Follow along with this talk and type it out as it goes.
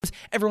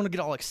Everyone will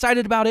get all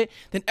excited about it.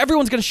 Then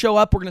everyone's going to show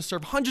up. We're going to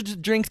serve hundreds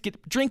of drinks,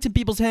 get drinks in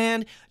people's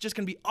hand. Just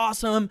going to be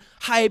awesome.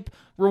 Hype,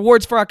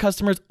 rewards for our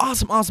customers.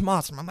 Awesome, awesome,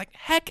 awesome. I'm like,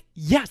 heck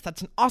yes,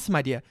 that's an awesome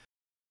idea.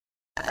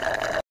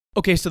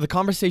 Okay, so the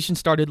conversation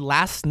started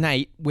last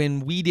night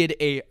when we did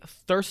a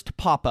Thirst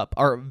pop-up,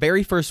 our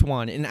very first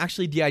one. And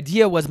actually, the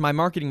idea was my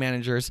marketing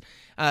manager's.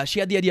 She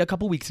had the idea a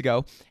couple weeks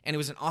ago, and it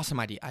was an awesome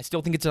idea. I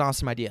still think it's an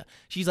awesome idea.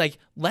 She's like,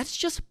 let's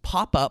just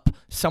pop up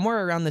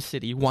somewhere around the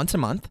city once a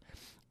month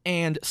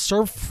and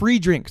serve free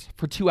drinks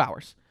for 2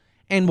 hours.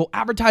 And we'll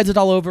advertise it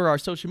all over our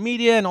social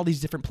media and all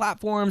these different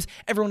platforms.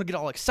 Everyone will get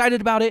all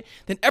excited about it.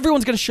 Then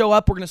everyone's going to show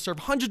up. We're going to serve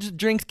hundreds of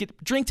drinks, get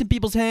drinks in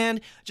people's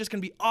hand. Just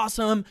going to be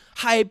awesome.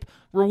 Hype,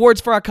 rewards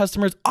for our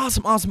customers.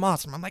 Awesome, awesome,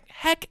 awesome. I'm like,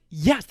 heck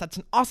yes, that's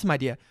an awesome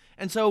idea.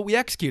 And so we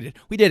executed.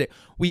 We did it.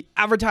 We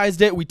advertised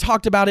it. We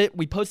talked about it.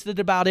 We posted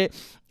about it.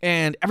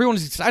 And everyone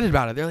was excited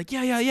about it. They're like,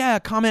 yeah,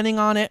 commenting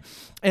on it.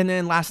 And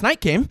then last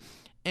night came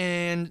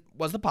and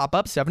was the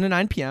pop-up, 7 to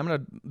 9 p.m.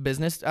 at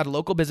a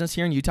local business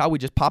here in Utah. We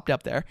just popped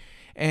up there.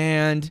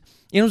 And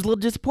it was a little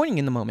disappointing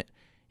in the moment.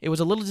 It was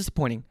a little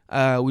disappointing.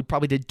 We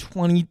probably did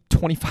 20,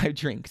 25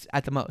 drinks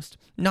at the most.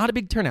 Not a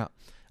big turnout.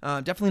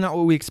 Definitely not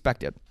what we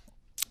expected.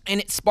 And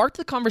it sparked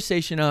the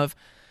conversation of,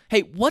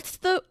 hey, what's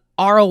the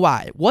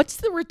ROI? What's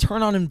the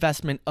return on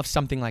investment of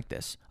something like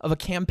this, of a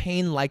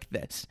campaign like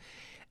this?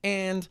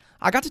 And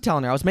I got to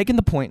telling her, I was making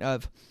the point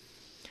of,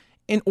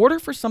 in order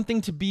for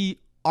something to be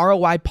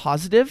ROI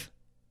positive,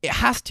 it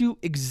has to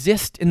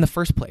exist in the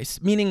first place.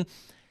 Meaning,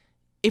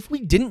 if we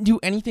didn't do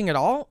anything at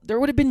all, there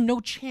would have been no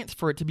chance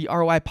for it to be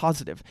ROI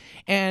positive.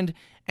 And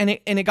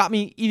it got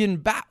me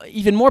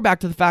even more back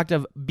to the fact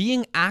of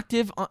being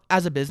active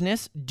as a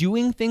business,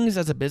 doing things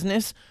as a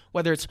business,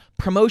 whether it's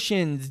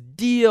promotions,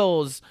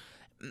 deals,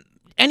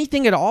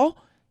 anything at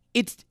all.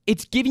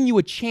 It's giving you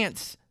a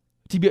chance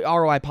to be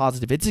ROI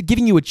positive. It's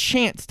giving you a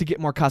chance to get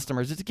more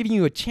customers. It's giving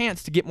you a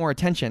chance to get more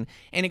attention.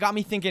 And it got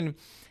me thinking,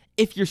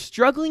 if you're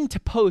struggling to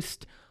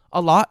post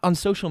a lot on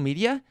social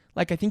media,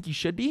 like I think you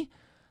should be,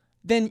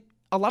 then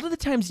a lot of the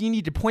times you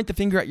need to point the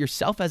finger at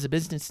yourself as a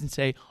business and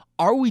say,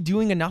 are we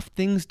doing enough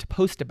things to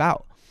post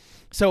about?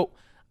 So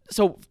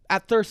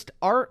at Thirst,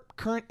 our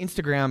current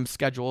Instagram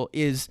schedule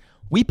is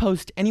we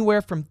post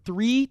anywhere from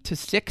 3 to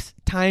 6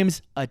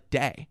 times a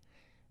day.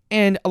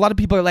 And a lot of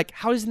people are like,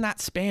 how isn't that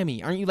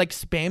spammy? Aren't you like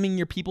spamming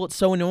your people? It's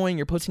so annoying.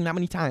 You're posting that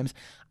many times.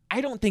 I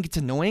don't think it's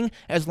annoying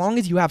as long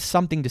as you have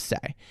something to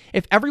say.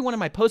 If every one of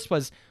my posts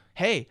was,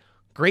 hey,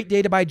 great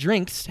day to buy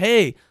drinks.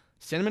 Hey,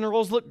 cinnamon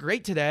rolls look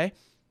great today.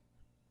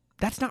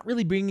 That's not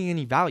really bringing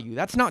any value.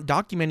 That's not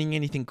documenting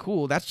anything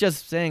cool. That's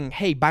just saying,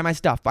 hey, buy my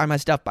stuff, buy my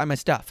stuff, buy my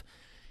stuff.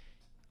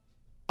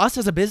 Us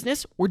as a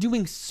business, we're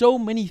doing so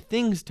many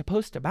things to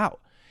post about.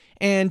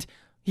 And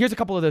here's a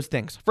couple of those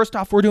things. First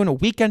off, we're doing a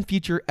weekend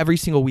feature every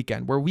single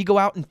weekend where we go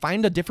out and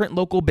find a different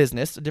local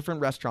business, a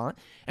different restaurant,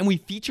 and we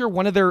feature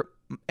one of their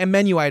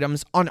menu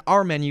items on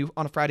our menu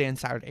on a Friday and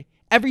Saturday.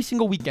 Every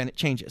single weekend it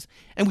changes.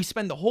 And we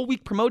spend the whole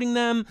week promoting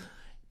them.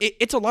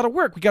 It's a lot of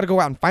work. We got to go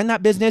out and find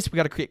that business. We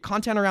got to create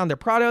content around their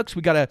products.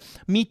 We got to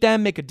meet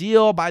them, make a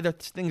deal, buy their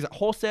things at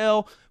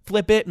wholesale,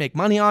 flip it, make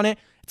money on it.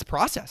 It's a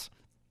process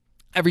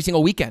every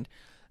single weekend.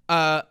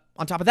 On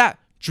top of that,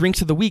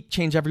 drinks of the week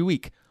change every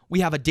week.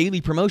 We have a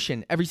daily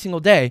promotion every single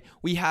day.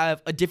 We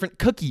have a different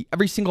cookie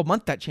every single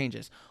month that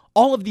changes.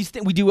 All of these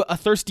things, we do a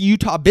Thirsty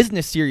Utah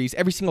business series.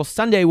 Every single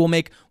Sunday,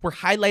 we're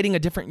highlighting a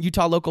different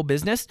Utah local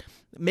business,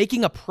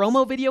 making a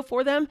promo video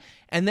for them,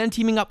 and then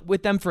teaming up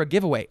with them for a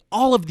giveaway.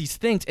 All of these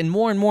things and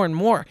more and more and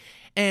more.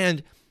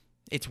 And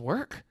it's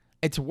work.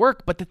 It's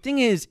work. But the thing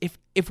is,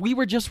 if we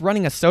were just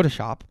running a soda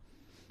shop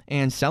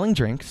and selling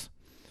drinks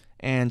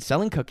and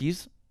selling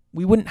cookies,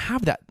 we wouldn't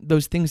have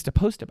those things to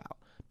post about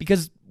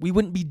because we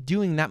wouldn't be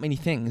doing that many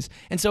things.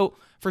 And so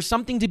for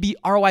something to be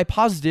ROI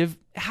positive,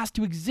 it has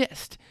to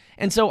exist.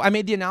 And so I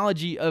made the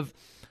analogy of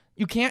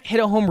you can't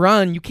hit a home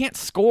run. You can't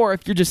score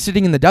if you're just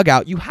sitting in the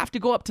dugout. You have to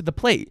go up to the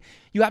plate.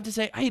 You have to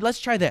say, hey, let's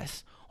try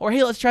this. Or,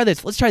 hey, let's try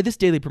this. Let's try this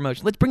daily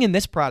promotion. Let's bring in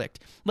this product.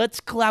 Let's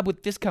collab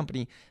with this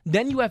company.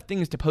 Then you have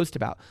things to post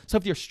about. So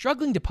if you're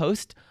struggling to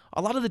post,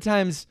 a lot of the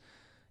times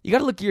you got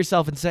to look at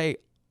yourself and say,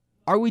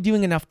 are we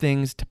doing enough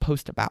things to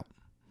post about?